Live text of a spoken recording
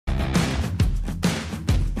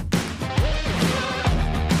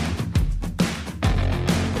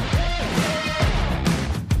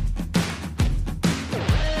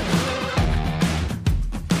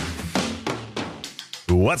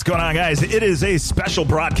What's going on, guys? It is a special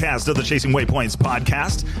broadcast of the Chasing Waypoints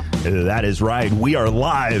podcast. That is right. We are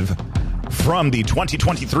live from the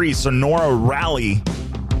 2023 Sonora Rally,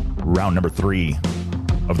 round number 3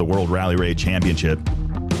 of the World Rally Raid Championship.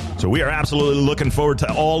 So we are absolutely looking forward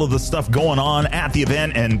to all of the stuff going on at the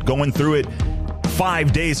event and going through it.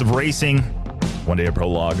 5 days of racing, 1 day of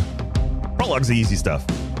prologue. Prologue's the easy stuff.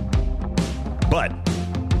 But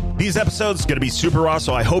these episodes are going to be super raw,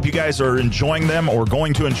 so I hope you guys are enjoying them or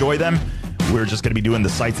going to enjoy them. We're just going to be doing the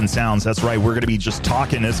sights and sounds. That's right. We're going to be just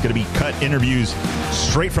talking. It's going to be cut interviews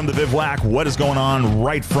straight from the bivouac. What is going on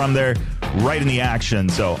right from there, right in the action.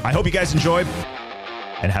 So I hope you guys enjoy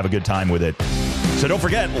and have a good time with it. So don't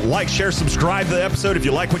forget, like, share, subscribe to the episode if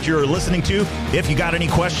you like what you're listening to. If you got any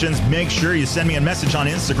questions, make sure you send me a message on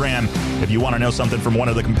Instagram. If you want to know something from one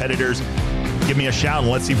of the competitors, give me a shout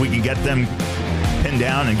and let's see if we can get them pinned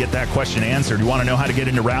down and get that question answered. You want to know how to get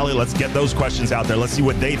into rally? Let's get those questions out there. Let's see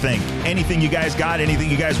what they think. Anything you guys got,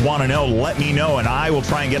 anything you guys want to know, let me know, and I will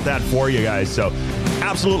try and get that for you guys. So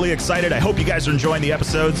absolutely excited. I hope you guys are enjoying the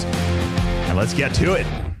episodes, and let's get to it.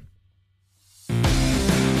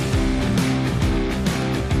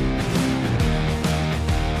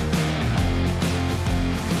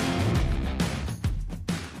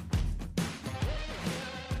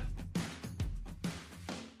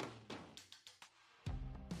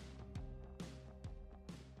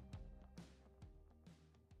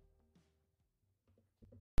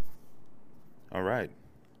 All right.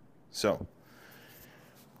 So,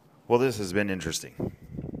 well, this has been interesting.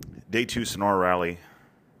 Day 2 Sonora Rally,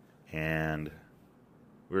 and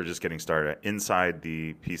we're just getting started inside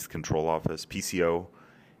the Piste Control Office, PCO,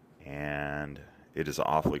 and it is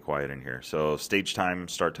awfully quiet in here. So stage time,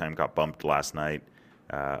 start time got bumped last night,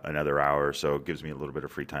 another hour, so it gives me a little bit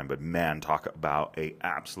of free time. But man, talk about a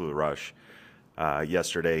absolute rush.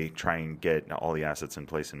 Yesterday, trying to get all the assets in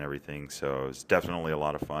place and everything, so it was definitely a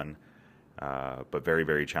lot of fun. But very,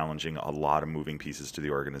 very challenging. A lot of moving pieces to the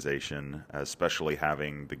organization, especially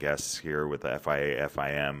having the guests here with the FIA,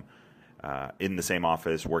 FIM in the same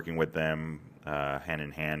office, working with them hand in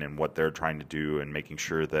hand in what they're trying to do and making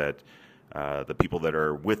sure that the people that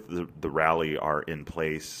are with the rally are in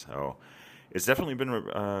place. So it's definitely been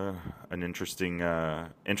an interesting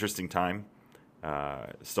time.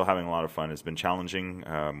 Still having a lot of fun. It's been challenging. You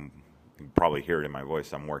can probably hear it in my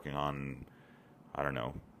voice. I'm working on, I don't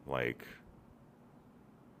know, like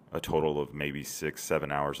a total of maybe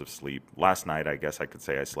 6-7 hours of sleep. Last night, I guess I could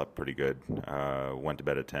say I slept pretty good. Went to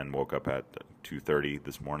bed at 10, woke up at 2:30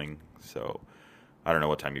 this morning. So I don't know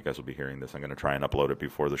what time you guys will be hearing this. I'm going to try and upload it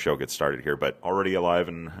before the show gets started here, but already alive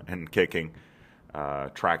and kicking,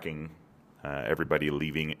 tracking everybody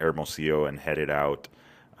leaving Hermosillo and headed out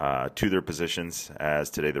to their positions, as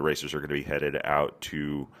today the racers are going to be headed out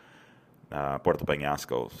to Puerto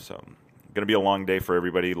Peñasco. So going to be a long day for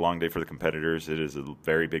everybody, long day for the competitors. It is a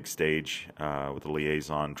very big stage with the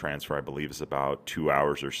liaison transfer, I believe, is about 2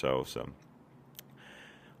 hours or so. So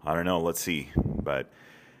I don't know. Let's see. But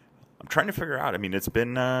I'm trying to figure out. I mean, it's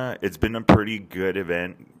been a pretty good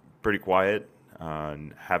event, pretty quiet.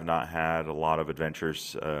 Have not had a lot of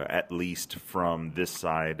adventures, at least from this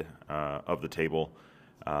side of the table.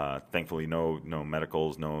 Thankfully, no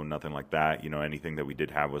medicals, nothing like that. Anything that we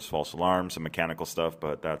did have was false alarms, some mechanical stuff,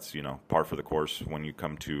 but that's par for the course when it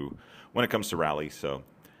comes to rally. So,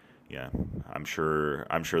 yeah, I'm sure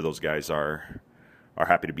those guys are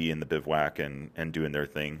happy to be in the bivouac and doing their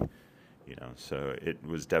thing. So it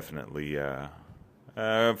was definitely a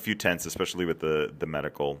few tense, especially with the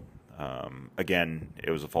medical. Again,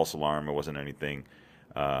 it was a false alarm. It wasn't anything.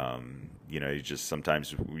 You just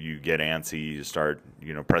sometimes you get antsy, you start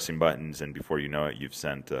pressing buttons, and before you know it, you've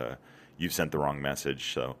sent the wrong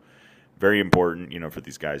message. So very important for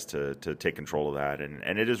these guys to take control of that,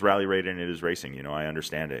 and it is rally raid and it is racing. I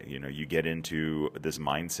understand it. You get into this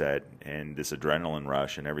mindset and this adrenaline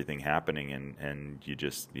rush and everything happening, and you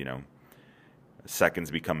just seconds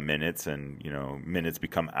become minutes, and minutes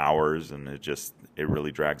become hours, and it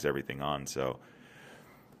really drags everything on. So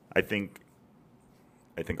I think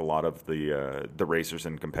a lot of the racers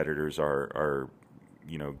and competitors are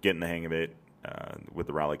getting the hang of it with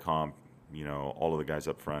the rally comp. All of the guys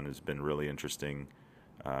up front has been really interesting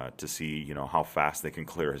to see how fast they can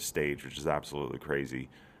clear a stage, which is absolutely crazy.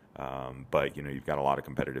 But you've got a lot of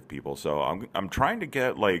competitive people, so I'm trying to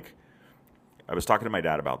get I was talking to my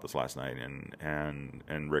dad about this last night,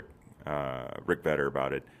 and Rick Vetter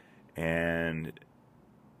about it, and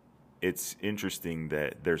it's interesting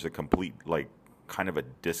that there's a complete kind of a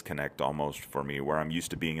disconnect almost for me, where I'm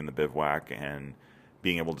used to being in the bivouac and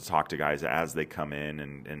being able to talk to guys as they come in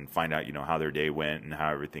and find out, how their day went and how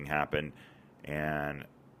everything happened. And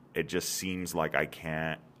it just seems like I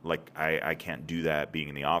can't do that being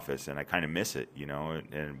in the office, and I kind of miss it,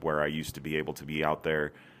 and where I used to be able to be out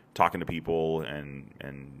there talking to people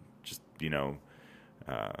and just,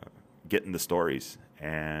 getting the stories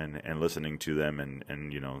and listening to them and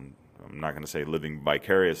I'm not going to say living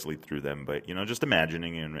vicariously through them, but, just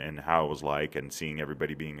imagining and how it was like, and seeing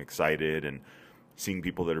everybody being excited and seeing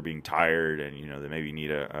people that are being tired and, they maybe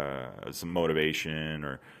need some motivation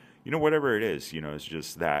or, whatever it is, it's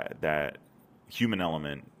just that human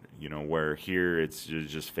element, where here it's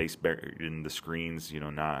just face in the screens,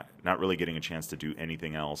 not really getting a chance to do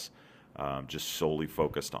anything else, just solely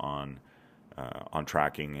focused on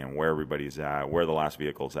tracking and where everybody's at, where the last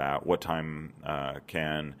vehicle's at, what time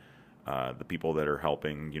can the people that are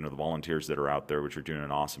helping, the volunteers that are out there, which are doing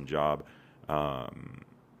an awesome job,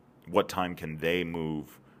 what time can they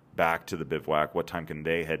move back to the bivouac, what time can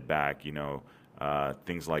they head back,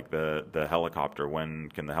 things like the helicopter, when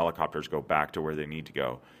can the helicopters go back to where they need to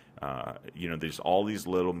go. There's all these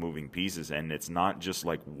little moving pieces, and it's not just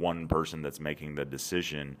like one person that's making the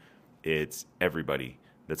decision, it's everybody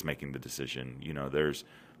that's making the decision.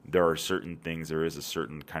 There are certain things, there is a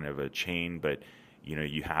certain kind of a chain, but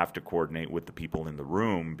you have to coordinate with the people in the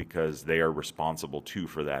room because they are responsible too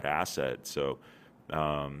for that asset. So,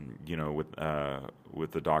 with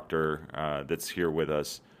the doctor that's here with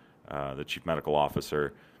us, the chief medical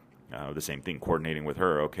officer, the same thing, coordinating with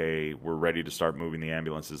her. Okay, we're ready to start moving the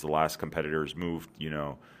ambulances. The last competitor's moved,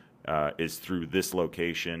 is through this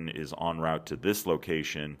location, is en route to this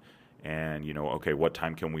location. And, okay, what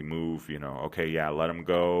time can we move? Okay, yeah, let them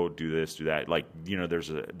go, do this, do that. Like,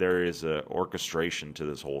 there is a orchestration to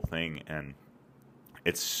this whole thing. And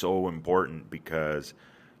it's so important because,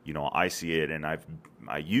 I see it, and I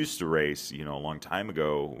used to race, a long time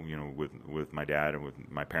ago, with my dad and with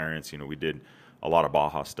my parents. We did a lot of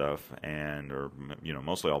Baja stuff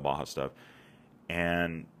mostly all Baja stuff.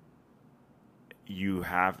 And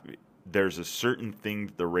there's a certain thing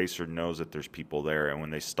that the racer knows that there's people there, and when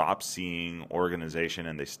they stop seeing organization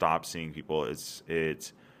and they stop seeing people,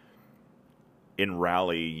 it's in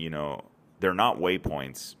rally, they're not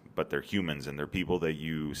waypoints, but they're humans, and they're people that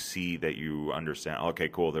you see, that you understand. Okay,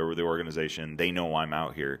 cool, they're the organization, they know I'm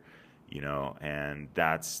out here, and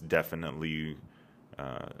that's definitely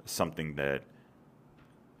something that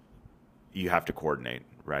you have to coordinate,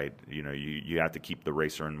 right? You have to keep the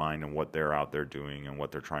racer in mind and what they're out there doing and what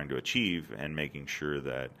they're trying to achieve, and making sure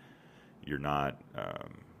that you're not,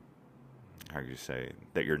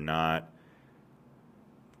 that you're not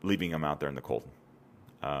leaving them out there in the cold.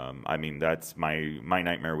 That's my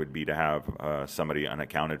nightmare would be to have somebody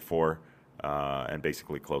unaccounted for and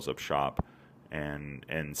basically close up shop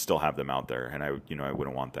and still have them out there. And I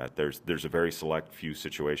wouldn't want that. There's a very select few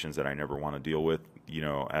situations that I never want to deal with,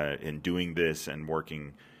 in doing this and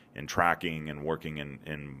working and tracking and working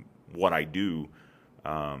in what I do.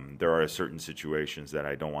 There are certain situations that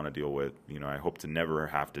I don't want to deal with, I hope to never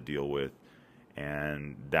have to deal with.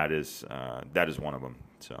 And that is one of them.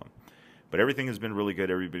 So, but everything has been really good.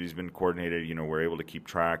 Everybody's been coordinated. We're able to keep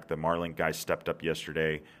track. The Marlink guys stepped up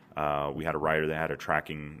yesterday. We had a rider that had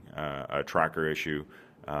a tracker issue.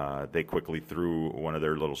 They quickly threw one of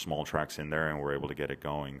their little small tracks in there, and we're able to get it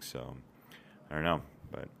going. So I don't know,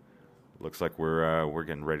 but looks like we're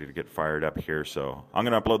getting ready to get fired up here. So I'm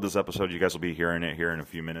going to upload this episode. You guys will be hearing it here in a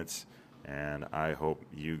few minutes, and I hope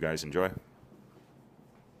you guys enjoy.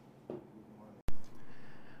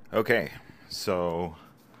 Okay, so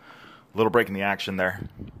a little break in the action there.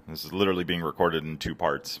 This is literally being recorded in two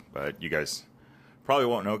parts, but you guys probably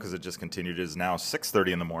won't know because it just continued. It is now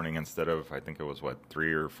 6:30 in the morning instead of, I think it was,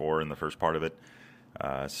 3 or 4 in the first part of it.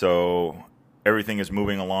 So everything is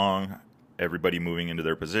moving along. Everybody moving into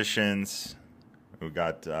their positions. We've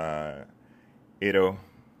got Edo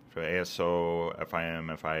for ASO,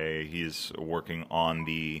 FIM, FIA. He's working on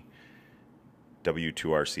the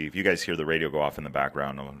W2RC. If you guys hear the radio go off in the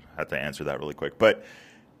background, I'll have to answer that really quick. But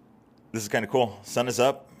this is kind of cool. Sun is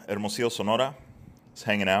up. Hermosillo, Sonora. It's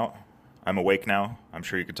hanging out. I'm awake now. I'm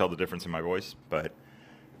sure you can tell the difference in my voice, but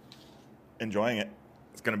enjoying it.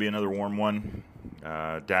 It's going to be another warm one.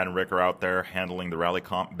 Dad and Rick are out there handling the rally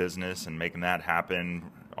comp business and making that happen.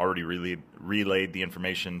 Already relayed the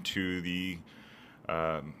information to the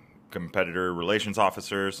competitor relations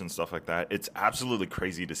officers and stuff like that. It's absolutely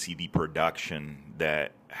crazy to see the production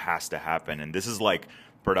that has to happen. And this is like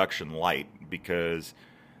production light, because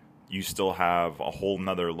you still have a whole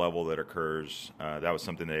nother level that occurs. That was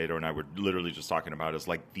something that Ado and I were literally just talking about, is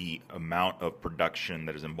like the amount of production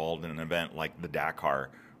that is involved in an event like the Dakar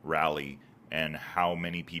rally, and how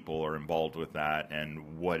many people are involved with that,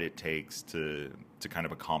 and what it takes to kind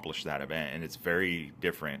of accomplish that event, and it's very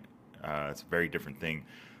different. It's a very different thing.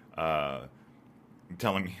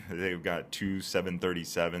 Telling me they've got two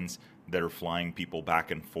 737s that are flying people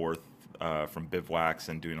back and forth from bivouacs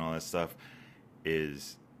and doing all that stuff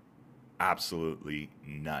is absolutely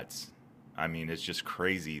nuts. I mean, it's just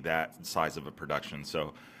crazy, that size of a production.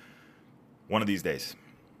 So one of these days,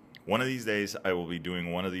 I will be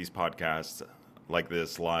doing one of these podcasts like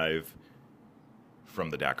this live from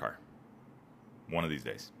the Dakar. One of these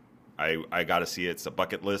days. I got to see it. It's a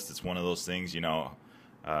bucket list. It's one of those things,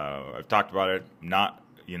 I've talked about it.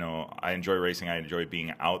 I enjoy racing. I enjoy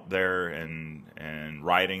being out there and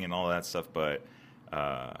riding and all that stuff. But,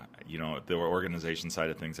 the organization side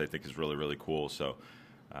of things I think is really, really cool. So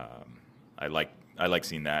I like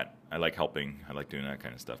seeing that. I like helping. I like doing that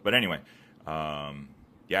kind of stuff. But anyway, I'm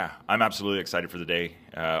absolutely excited for the day.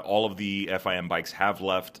 All of the FIM bikes have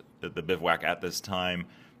left the bivouac at this time.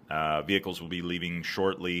 Vehicles will be leaving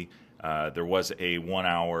shortly. There was a 1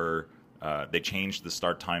 hour. They changed the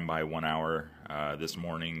start time by 1 hour this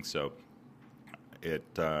morning, so it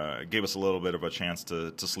gave us a little bit of a chance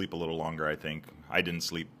to sleep a little longer, I think. I didn't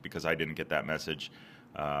sleep because I didn't get that message.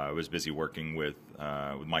 I was busy working with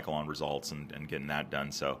Michael on results and getting that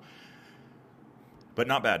done. So, but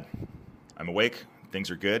not bad. I'm awake. Things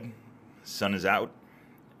are good. Sun is out.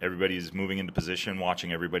 Everybody's moving into position,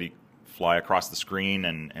 watching everybody fly across the screen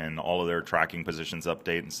and all of their tracking positions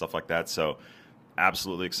update and stuff like that. So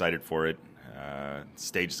absolutely excited for it.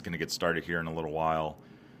 Stage is going to get started here in a little while.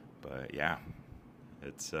 But yeah,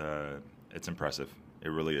 it's impressive. It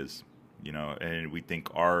really is. And we think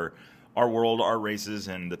our world, our races,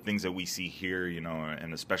 and the things that we see here,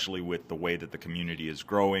 and especially with the way that the community is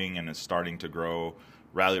growing and is starting to grow,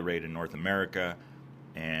 Rally Raid in North America,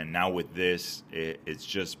 and now with this, it's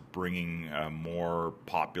just bringing more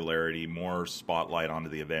popularity, more spotlight onto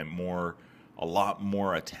the event, a lot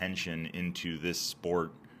more attention into this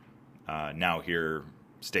sport now here,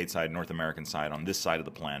 stateside, North American side, on this side of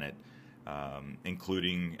the planet,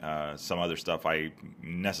 including some other stuff I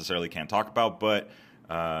necessarily can't talk about, but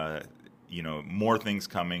more things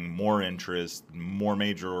coming, more interest, more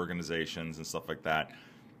major organizations and stuff like that.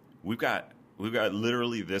 We've got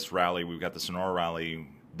literally this rally. We've got the Sonora rally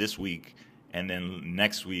this week, and then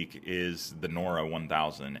next week is the Nora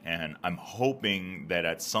 1000. And I'm hoping that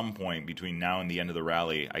at some point between now and the end of the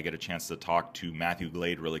rally, I get a chance to talk to Matthew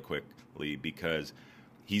Glade really quickly, because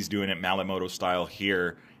he's doing it Malimoto style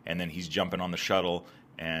here, and then he's jumping on the shuttle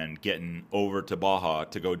and getting over to Baja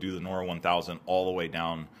to go do the Nora 1000 all the way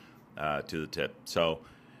down to the tip. So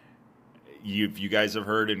if you guys have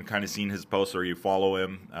heard and kind of seen his posts, or you follow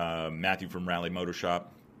him, Matthew from Rally Moto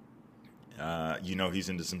Shop, he's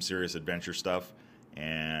into some serious adventure stuff,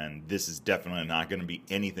 and this is definitely not going to be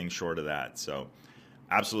anything short of that. So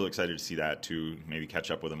absolutely excited to see that, to maybe catch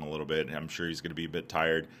up with him a little bit. I'm sure he's going to be a bit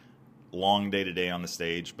tired. Long day today on the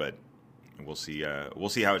stage, but we'll see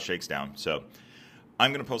how it shakes down. So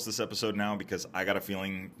I'm going to post this episode now because I got a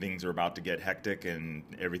feeling things are about to get hectic and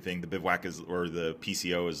everything. The bivouac the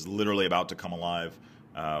PCO is literally about to come alive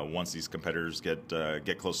once these competitors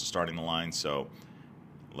get close to starting the line. So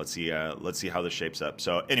let's see how this shapes up.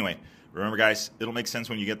 So anyway, remember guys, it'll make sense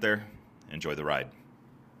when you get there. Enjoy the ride.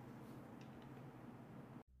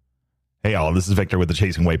 Hey y'all, this is Victor with the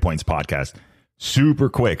Chasing Waypoints podcast. Super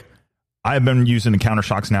quick. I've been using the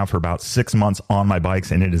countershocks now for about 6 months on my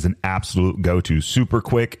bikes, and it is an absolute go-to. Super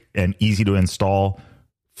quick and easy to install.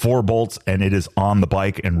 4 bolts, and it is on the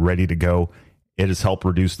bike and ready to go. It has helped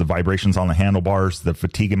reduce the vibrations on the handlebars, the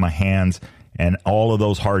fatigue in my hands, and all of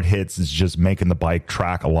those hard hits is just making the bike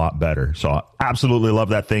track a lot better. So I absolutely love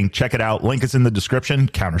that thing. Check it out. Link is in the description,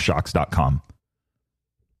 countershocks.com.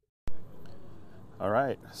 All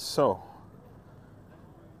right, so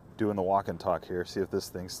doing the walk and talk here, see if this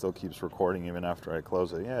thing still keeps recording even after I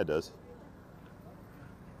close it. Yeah, it does.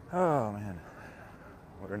 Oh man,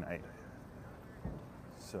 what a night.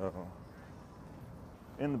 So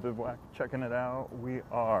in the bivouac, checking it out. We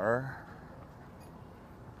are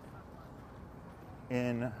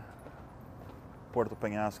in Puerto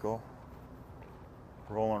Peñasco,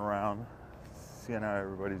 rolling around, seeing how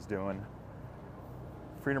everybody's doing.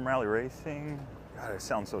 Freedom Rally Racing. God, I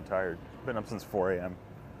sound so tired. Been up since 4 a.m.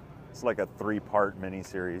 It's like a 3-part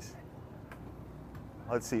mini-series.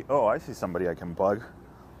 Let's see. Oh, I see somebody I can bug.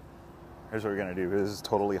 Here's what we're going to do. This is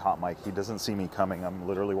totally hot mic. He doesn't see me coming. I'm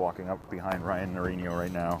literally walking up behind Ryan Norino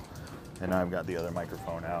right now. And I've got the other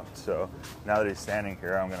microphone out. So now that he's standing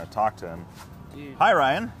here, I'm going to talk to him. Dude. Hi,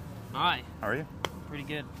 Ryan. Hi. How are you? Pretty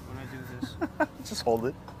good. What do I do with this? Just hold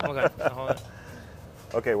it. Okay, I'll hold it.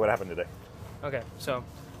 Okay, what happened today? Okay, so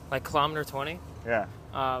like kilometer 20, Yeah.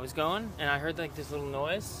 was going, and I heard like this little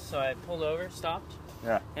noise, so I pulled over, stopped,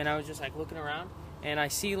 Yeah. and I was just like looking around, and I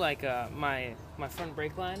see like my front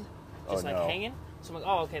brake line just like no. hanging. So I'm like,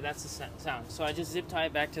 oh, okay, that's the sound. So I just zip tie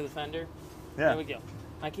it back to the fender. Yeah. No big deal.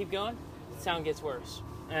 I keep going. Sound gets worse,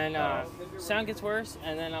 and sound gets worse,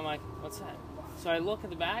 and then I'm like, what's that? So I look at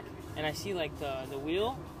the back, and I see like the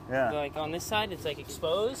wheel. Yeah. Like on this side, it's like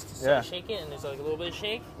exposed. So Yeah. I shake it, and there's like a little bit of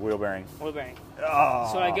shake. Wheel bearing. Wheel bearing. Oh.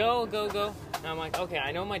 So I go, and I'm like, okay,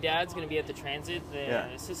 I know my dad's gonna be at the transit, the Yeah.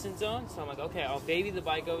 assistance zone. So I'm like, okay, I'll baby the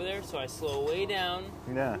bike over there. So I slow way down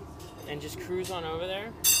Yeah. and just cruise on over there.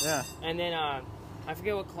 Yeah. And then I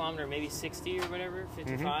forget what kilometer, maybe 60 or whatever,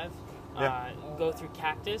 55. Mm-hmm. Yeah. Go through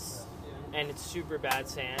cactus, and it's super bad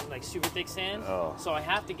sand, like super thick sand. Oh. So I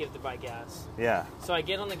have to give the bike gas. Yeah. So I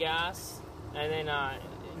get on the gas, and then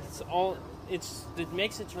it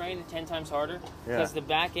makes the terrain 10 times harder because the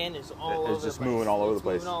back end is all over It's just the place. moving all over the It's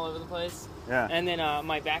place. moving all over the place. Yeah. And then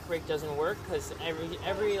my back brake doesn't work because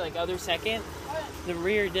every like other second, the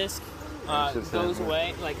rear disc It's just goes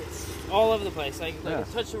away. Like it's all over the place. Like Yeah.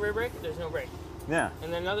 touch the rear brake, there's no brake. Yeah.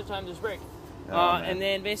 And then another time there's brake. Oh, man. And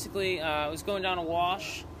then basically I was going down a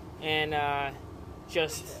wash and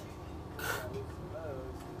just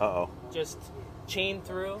Uh-oh. chained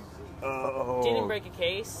through. Oh. Didn't break a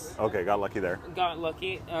case. Okay, got lucky there. Got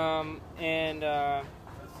lucky. Yeah,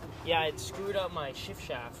 it screwed up my shift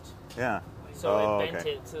shaft. Yeah. So it bent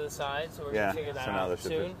it to the side. So we're Yeah. going to figure that So now out there should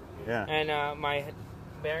be- soon. Yeah. And my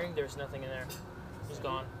bearing, there's nothing in there. It's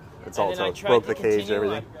gone. It's and all then so I it's tried broke to the cage, continue,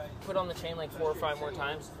 everything. I put on the chain like 4 or 5 more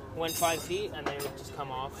times. Went 5 feet, and then it would just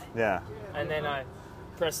come off. Yeah. And then I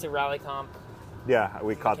pressed the rally comp. Yeah,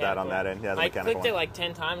 we caught that on mechanical. that end. Yeah, the I mechanical clicked it one. like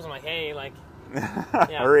 10 times. I'm like, hey, like,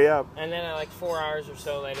 yeah. Hurry up. And then like 4 hours or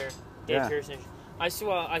so later, Dave Yeah. Pearson. I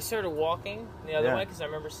started walking the other Yeah. way because I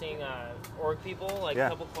remember seeing org people like Yeah. a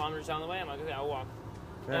couple kilometers down the way. I'm like, okay, I'll walk.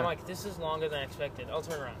 And Yeah. I'm like, this is longer than I expected. I'll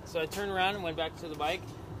turn around. So I turned around and went back to the bike,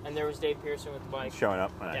 and there was Dave Pearson with the bike. Showing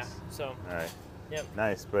up. Nice. Yeah. So, All right. yep.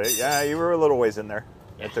 Nice. But yeah, you were a little ways in there.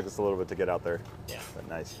 Yeah. It took us a little bit to get out there. Yeah. But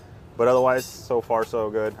nice. But otherwise, so far,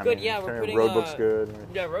 so good. Good, yeah, we're putting, roadbook's good.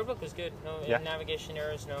 Yeah, roadbook was good. No Yeah. navigation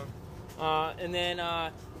errors, no. And then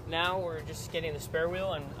now we're just getting the spare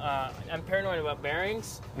wheel, and I'm paranoid about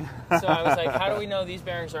bearings. So I was like, how do we know these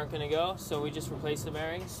bearings aren't going to go? So we just replaced the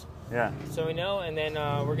bearings. Yeah. So we know, and then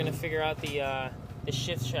we're going to figure out the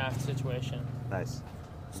shift shaft situation. Nice.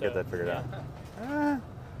 So, Get that figured yeah. out.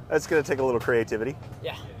 That's going to take a little creativity.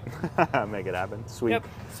 Yeah. Make it happen. Sweet. Yep.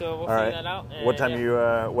 So we'll All figure right. that out. And, What time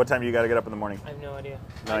yeah. What time you got to get up in the morning? I have no idea.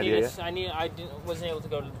 No idea I wasn't able to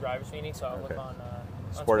go to the drivers meeting, so I'll Okay. look on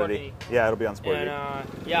Sportity. Yeah, it'll be on Sportity.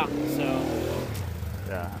 And yeah, so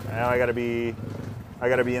Yeah. Now I got to be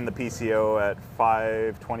in the PCO at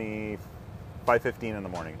 5:20, 5:15 in the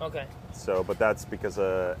morning. okay. So, but that's because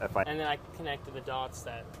FI. And then I connected the dots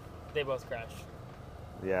that they both crashed.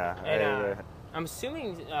 Yeah. And I'm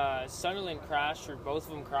assuming Sunderland crashed, or both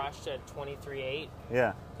of them crashed at 23.8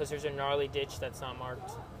 yeah. because there's a gnarly ditch that's not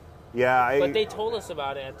marked. Yeah. But they told us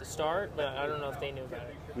about it at the start, but I don't know if they knew about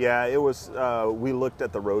it. Yeah, it was. We looked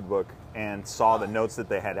at the road book and saw the notes that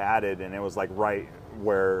they had added, and it was like right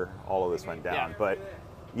where all of this went down. Yeah. But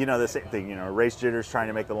the same thing. Race jitters, trying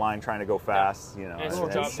to make the line, trying to go fast. And it's our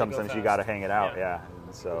and job to go sometimes you fast. got to hang it out. Yeah. Yeah.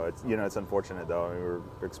 And so it's unfortunate though. I mean, we were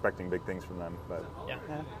expecting big things from them, but Yeah.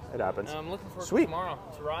 it happens. I'm looking forward Sweet. to tomorrow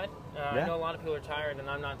to ride. Yeah. I know a lot of people are tired, and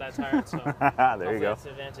I'm not that tired, so There hopefully you go. that's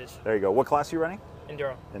an advantage. There you go. What class are you running?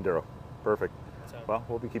 Enduro. Enduro. Perfect. So, Well,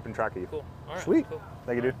 we'll be keeping track of you. cool. All right. Sweet. Cool.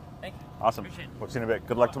 Thank you, dude. Thank you. Awesome. Appreciate it. We'll see you in a bit.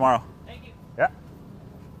 Good luck tomorrow. Thank you. Yeah.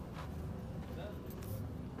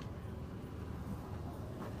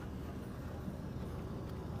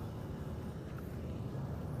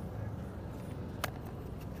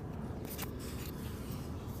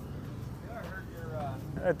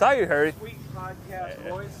 I thought you heard. Sweet podcast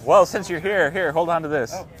voice. Well, since you're here, hold on to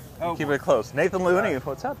this. Oh. Keep it close. Nathan Looney,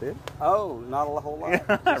 what's up, dude? Oh, not a whole lot.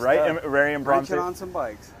 Just, Right? Very Wrenching impromptu. on some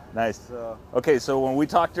bikes. Nice. So, Okay, so when we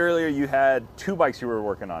talked earlier, you had 2 bikes you were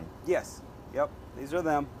working on. yes. Yep. These are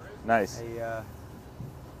them. Nice.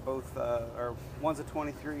 Both are one's a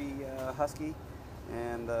 23 Husky,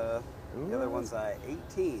 and the other one's a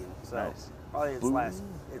 18. So Nice. probably its Ooh. last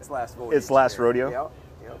voyage. Its last here. rodeo?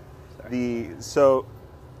 Yep. Sorry.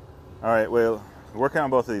 All right, well, working on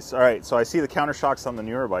both of these. All right, so I see the counter shocks on the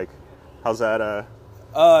newer bike. How's that?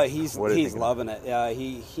 He's What do you he's think? loving it.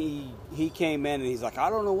 He came in and he's like, I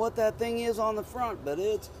don't know what that thing is on the front, but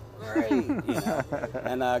it's great.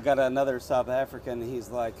 And I got another South African. He's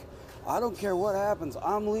like, I don't care what happens.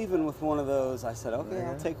 I'm leaving with one of those. I said, okay,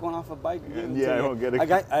 I'll take one off a bike. And give it Yeah, to you." we'll get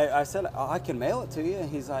it. I said, I can mail it to you. And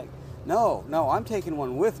he's like, No, I'm taking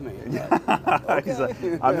one with me. Like, He's like,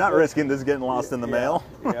 okay. I'm not risking this getting lost in the mail.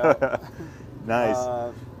 Yeah.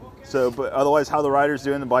 Nice. So, but otherwise, how the riders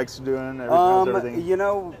doing? The bikes doing? How's everything? You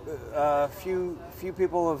know, few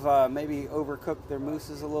people have maybe overcooked their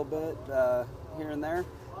mousses a little bit here and there,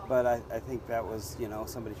 but I think that was, you know,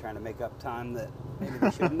 somebody trying to make up time that maybe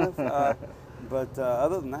they shouldn't have. But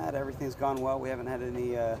other than that, everything's gone well. We haven't had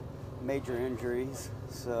any major injuries,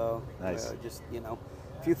 so Nice. just, you know,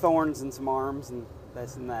 a few thorns in some arms and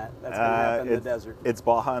this and that. That's going to happen in the desert. It's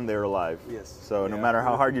Baja and they're alive. Yes. So no Yeah. matter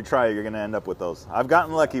how hard you try, you're going to end up with those. I've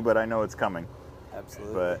gotten lucky, but I know it's coming.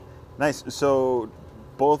 Absolutely. But nice. So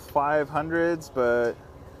both 500s, but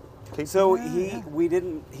So he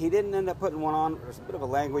didn't end up putting one on. There's a bit of a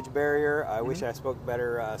language barrier. I wish I spoke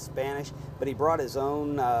better Spanish, but he brought his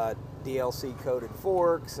own DLC coated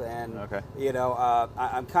forks, and you know,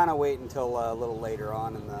 I'm kind of waiting until a little later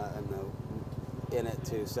on in it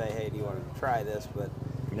to say, hey, do you want to try this? But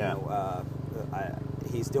you know,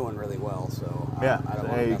 he's doing really well, so I don't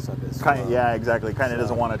want to mess up his. Yeah, exactly. Kind of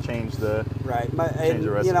doesn't want to change the change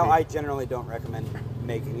the recipe. You know, I generally don't recommend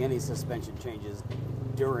making any suspension changes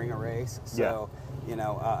during a race. So you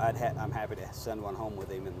know, I'm happy to send one home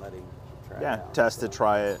with him and let him try it out. Test it,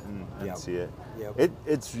 try it, and see it. Yep.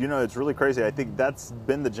 It's you know, it's really crazy. I think that's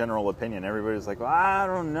been the general opinion. Everybody's like, well, I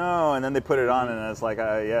don't know, and then they put it on, and it's like,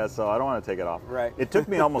 so I don't want to take it off. Right. It took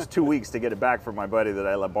me almost 2 weeks to get it back from my buddy that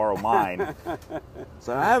I let borrow mine.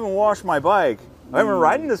 So I haven't washed my bike. I haven't been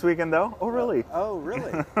riding this weekend though. Oh really? Oh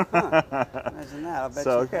really? Huh. Imagine that. I'll bet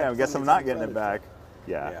So you I guess I'm not getting it back.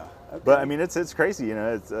 Yeah. Okay. But I mean, it's crazy. You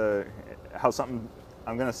know, it's how something.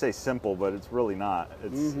 I'm going to say simple, but it's really not.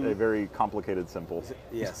 It's a very complicated simple.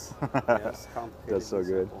 Yes. Yes. Complicated. That's so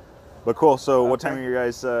good. Simple. But cool. So what time are you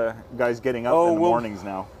guys getting up in the mornings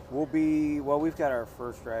now? We've got our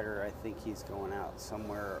first rider. I think he's going out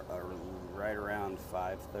somewhere right around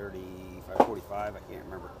 5:30, 5:45. I can't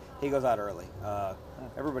remember. He goes out early.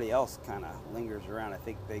 Everybody else kind of lingers around. I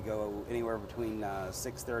think they go anywhere between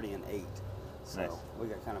 6:30 and 8. So nice. We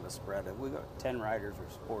got kind of a spread. We got 10 riders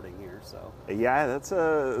we're supporting here. So yeah, that's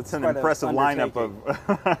an impressive lineup of.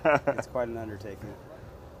 It's quite an undertaking.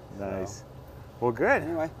 Nice. So. Well, good.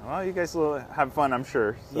 Anyway, well, you guys will have fun, I'm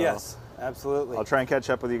sure. So yes, absolutely. I'll try and catch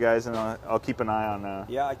up with you guys, and I'll keep an eye on.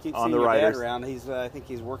 I keep on seeing the your riders. dad around. I think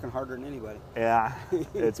he's working harder than anybody. Yeah,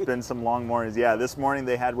 it's been some long mornings. Yeah, this morning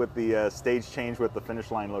they had with the stage change with the finish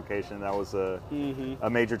line location. That was a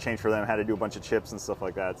major change for them. Had to do a bunch of chips and stuff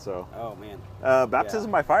like that. So. Oh man. Baptism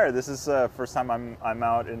by fire. This is first time I'm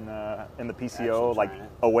out in the PCO, like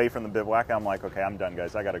away from the bivouac. I'm like, okay, I'm done,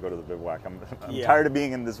 guys. I got to go to the bivouac. I'm tired of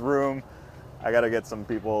being in this room. I got to get some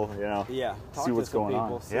people, you know, see what's going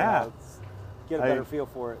on. Get a better feel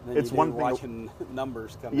for it than you do watching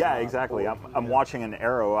numbers come. Yeah, exactly. I'm watching an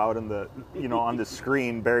arrow out in the, on the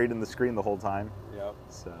screen, buried in the screen the whole time. Yep.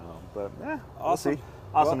 So, but yeah, awesome. We'll see.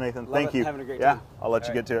 Awesome, well, Nathan. Thank you. Having a great time. I'll let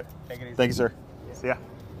you get to it. Take it easy. Thank you, sir. Yeah. See ya.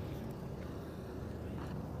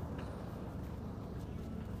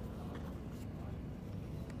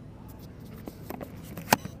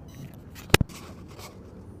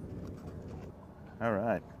 All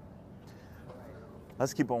right.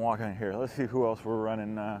 Let's keep on walking here. Let's see who else we're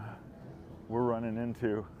running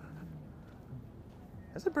into.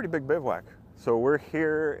 It's a pretty big bivouac. So we're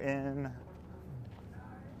here in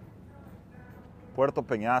Puerto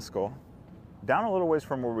Peñasco, down a little ways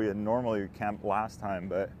from where we had normally camped last time,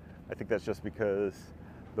 but I think that's just because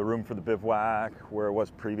the room for the bivouac, where it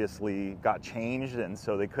was previously, got changed, and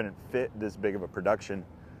so they couldn't fit this big of a production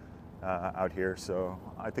out here. So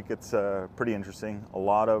I think it's pretty interesting.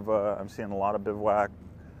 I'm seeing a lot of bivouac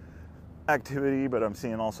activity, but I'm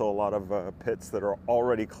seeing also a lot of pits that are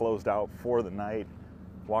already closed out for the night.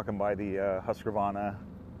 Walking by the Husqvarna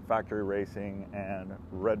factory racing and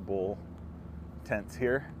Red Bull tents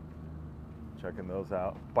here, checking those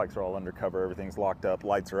out. Bikes are all undercover, everything's locked up,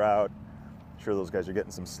 lights are out. I'm sure those guys are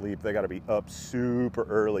getting some sleep. They got to be up super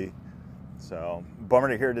early. So bummer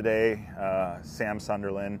to hear today, Sam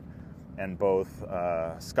Sunderland and both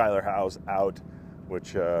Skylar Howe's out,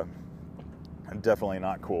 which definitely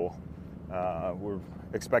not cool. We're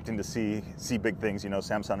expecting to see big things.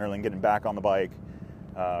 Sam Sunderland getting back on the bike,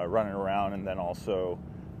 running around, and then also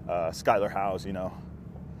Skylar Howe's,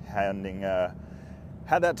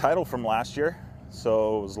 had that title from last year,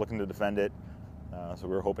 so was looking to defend it. So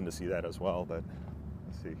we were hoping to see that as well. But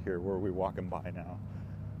let's see here, where are we walking by now?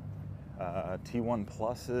 T1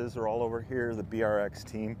 Pluses are all over here. The BRX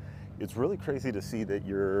team. It's really crazy to see that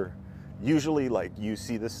you're usually you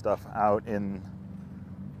see this stuff out in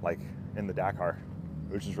the Dakar,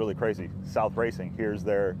 which is really crazy. South Racing, here's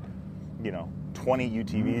their 20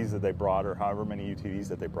 UTVs that they brought, or however many UTVs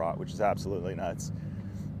that they brought, which is absolutely nuts.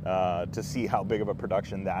 To see how big of a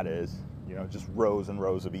production that is, just rows and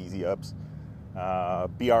rows of easy ups.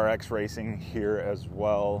 BRX Racing here as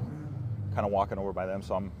well, kind of walking over by them.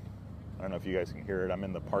 So I don't know if you guys can hear it. I'm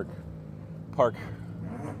in the park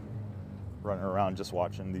running around just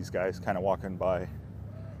watching these guys kind of walking by,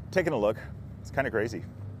 taking a look. It's kind of crazy,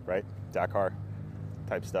 right? Dakar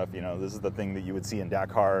type stuff. This is the thing that you would see in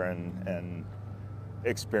Dakar and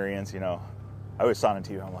experience. I always saw it on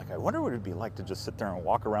TV. I'm like, I wonder what it'd be like to just sit there and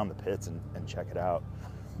walk around the pits and check it out.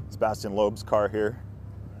 Sebastian Loeb's car here.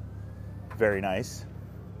 Very nice.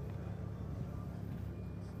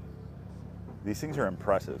 These things are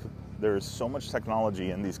impressive. There's so much technology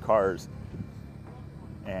in these cars,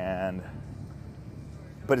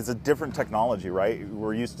 but it's a different technology, right?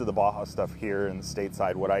 We're used to the Baja stuff here in the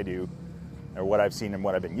stateside, what I do, or what I've seen and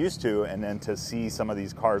what I've been used to, and then to see some of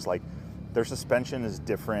these cars, like their suspension is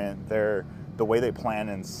different, the way they plan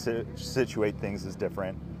and situate things is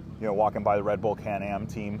different. Walking by the Red Bull Can-Am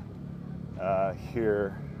team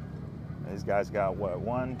here, these guys got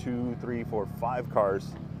 1, 2, 3, 4, 5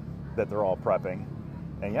 cars that they're all prepping.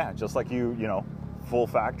 And yeah, just like full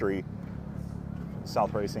factory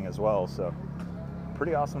South Racing as well. So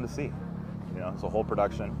pretty awesome to see. It's a whole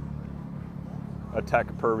production, a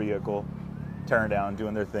tech per vehicle, tearing down,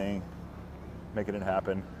 doing their thing, making it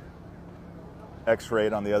happen.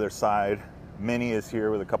 X-Raid on the other side. Mini is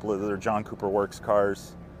here with a couple of other John Cooper Works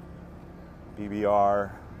cars.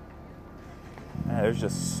 BBR. There's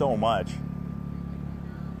just so much.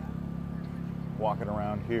 Walking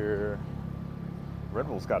around here. Red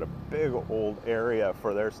Bull's got a big old area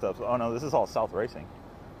for their stuff. Oh no, this is all South Racing.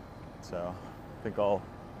 So I think I'll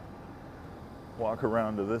walk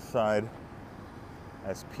around to this side.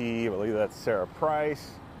 SP, I believe that's Sarah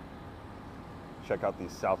Price. Check out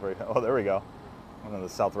these South Racing. Oh, there we go. One of the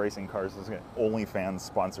South Racing cars is OnlyFans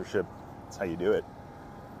sponsorship. That's how you do it.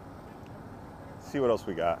 Let's see what else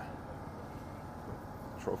we got.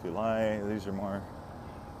 Trophy Light. These are more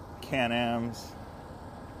Can-Ams.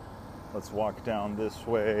 Let's walk down this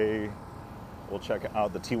way. We'll check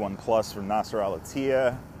out the T1 Plus from Nasser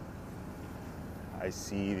Al-Attiyah. I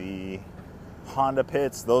see the Honda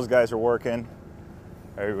pits. Those guys are working.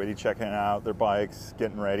 Everybody checking out their bikes,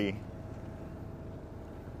 getting ready.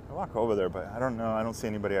 I walk over there, but I don't know. I don't see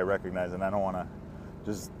anybody I recognize, and I don't want to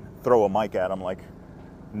just throw a mic at them like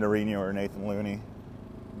Norino or Nathan Looney.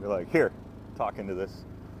 Be like, here, talk into this.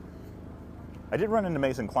 I did run into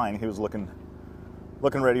Mason Klein. He was looking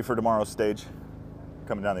ready for tomorrow's stage,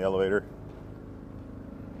 coming down the elevator.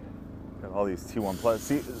 Got all these T1 Plus.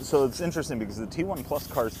 See, so it's interesting because the T1 Plus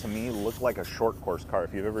cars to me look like a short course car.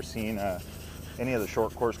 If you've ever seen any of the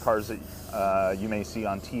short course cars that you may see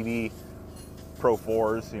on TV, Pro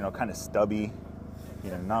 4s, kind of stubby,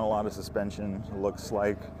 not a lot of suspension, it looks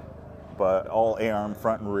like, but all A-arm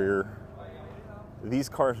front and rear. These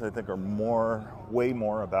cars, I think, are way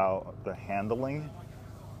more about the handling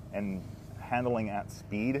and handling at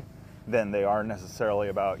speed than they are necessarily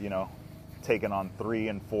about, taking on 3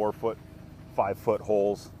 and 4 foot, 5 foot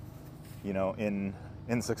holes, in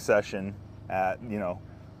succession at,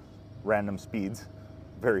 random speeds,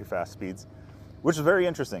 very fast speeds, which is very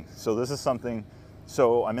interesting. So this is something,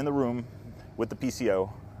 so I'm in the room with the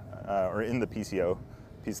PCO, or in the PCO,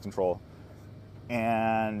 piece control,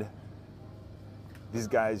 and these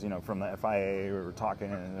guys, from the FIA were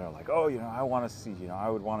talking, and they're like, oh, I want to see, I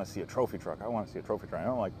would want to see a trophy truck. I want to see a trophy truck. And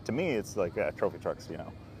I'm like, to me, it's like, yeah, trophy trucks,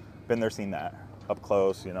 been there, seen that, up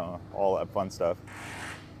close, all that fun stuff.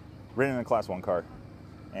 Ridden in a Class 1 car.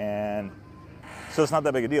 And so it's not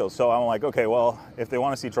that big a deal. So I'm like, okay, well, if they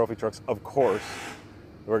want to see trophy trucks, of course,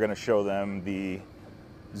 we're going to show them the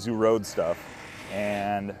Zoo Road stuff.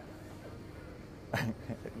 And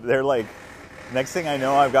they're like, next thing I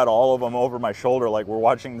know, I've got all of them over my shoulder. Like, we're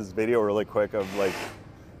watching this video really quick of, like,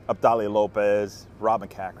 Abdali Lopez, Rob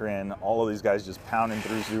McCachran, all of these guys just pounding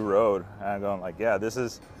through Zoo Road. And I'm going like, yeah, this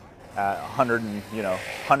is at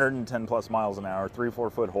 110 plus miles an hour,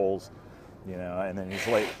 3-4 foot holes, and then he's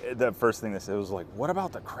like, the first thing they said was like, what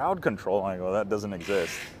about the crowd control? And I go, that doesn't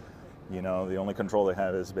exist. The only control they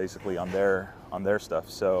have is basically on their stuff.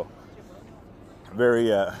 So very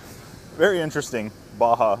interesting,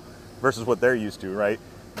 Baja versus what they're used to, right?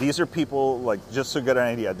 These are people, like, just to get an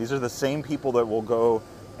idea, these are the same people that will go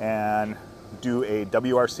and do a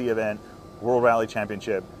WRC event, World Rally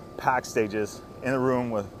Championship, pack stages, in a room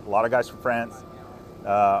with a lot of guys from France,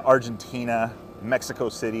 Argentina, Mexico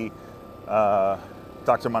City,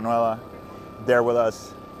 Dr. Manuela there with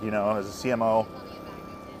us, as a CMO,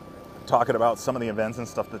 talking about some of the events and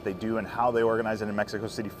stuff that they do and how they organize it in Mexico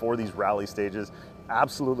City for these rally stages.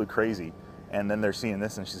 Absolutely crazy. And then they're seeing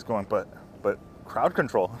this and she's going, but crowd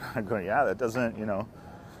control. I'm going, yeah, that doesn't, you know.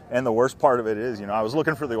 And the worst part of it is, you know, I was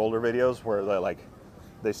looking for the older videos where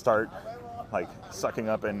they start like sucking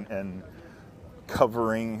up and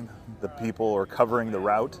covering the people or covering the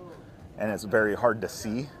route, and it's very hard to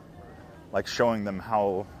see, like showing them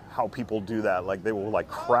how people do that. Like they will like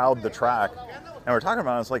crowd the track, and we're talking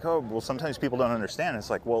about it, it's like, oh well, sometimes people don't understand. It's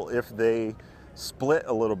like, well, if they split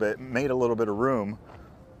a little bit, made a little bit of room,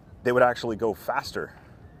 they would actually go faster.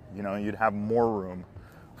 You know, you'd have more room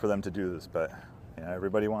for them to do this. But you know,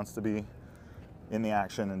 everybody wants to be in the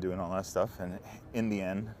action and doing all that stuff, and in the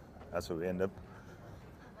end, that's what we end up.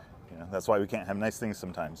 You know, that's why we can't have nice things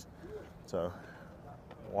sometimes. So,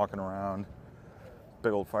 walking around,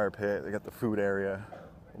 big old fire pit. They got the food area,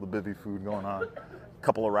 all the bivvy food going on. A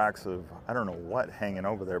couple of racks of I don't know what hanging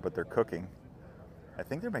over there, but they're cooking. I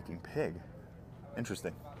think they're making pig.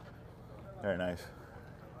 Interesting. Very nice.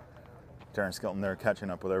 Darren Skelton there catching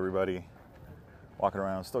up with everybody, walking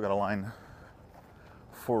around. Still got a line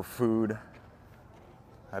for food.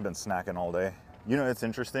 I've been snacking all day. You know, it's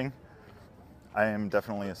interesting. I am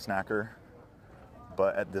definitely a snacker,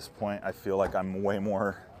 but at this point I feel like I'm way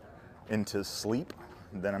more into sleep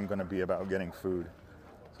than I'm going to be about getting food.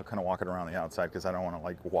 So kind of walking around the outside because I don't want to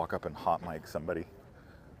like walk up and hot mic somebody.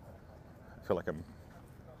 I feel like I'm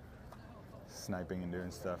sniping and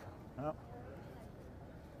doing stuff. Oh.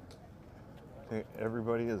 Okay,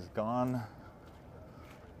 everybody is gone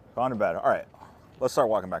to bed. All right, let's start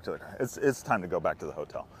walking back to the car. It's time to go back to the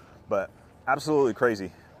hotel. But absolutely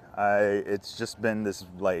crazy. It's just been this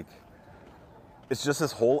like, it's just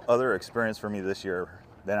this whole other experience for me this year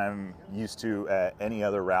than I'm used to at any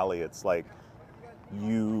other rally. It's like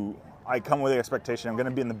I come with the expectation I'm going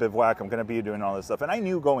to be in the bivouac, I'm going to be doing all this stuff. And I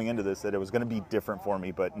knew going into this that it was going to be different for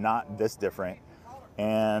me, but not this different.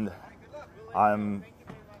 And I'm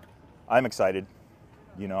excited.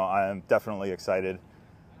 You know, I'm definitely excited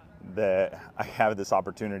that I have this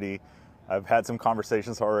opportunity. I've had some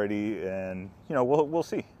conversations already, and you know, we'll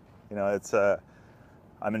see. You know, it's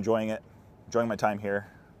I'm enjoying it, enjoying my time here.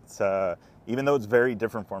 It's even though it's very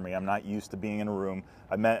different for me. I'm not used to being in a room.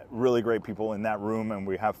 I met really great people in that room, and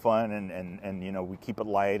we have fun, and you know, we keep it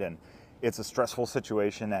light. And it's a stressful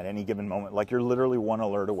situation at any given moment. Like you're literally one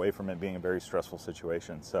alert away from it being a very stressful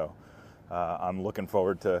situation. So I'm looking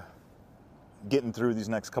forward to getting through these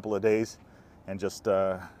next couple of days and just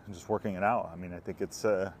working it out. I mean, I think it's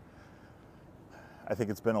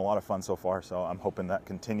been a lot of fun so far, so I'm hoping that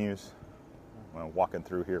continues. Walking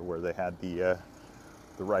through here where they had the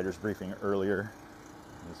writers briefing earlier,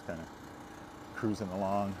 just kind of cruising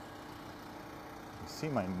along. You see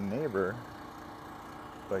my neighbor,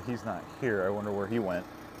 but he's not here. I wonder where he went.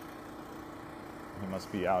 He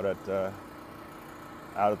must be out at the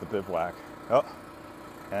bivouac. Oh,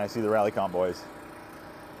 and I see the Rally Comp boys.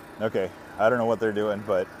 Okay, I don't know what they're doing,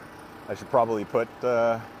 but I should probably put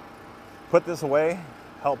this away,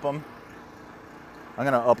 help them. I'm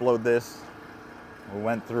gonna upload this. We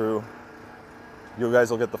went through. You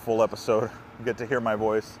guys will get the full episode. You get to hear my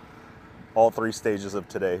voice, all 3 stages of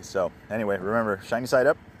today. So anyway, remember, shiny side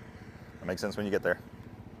up. That makes sense when you get there.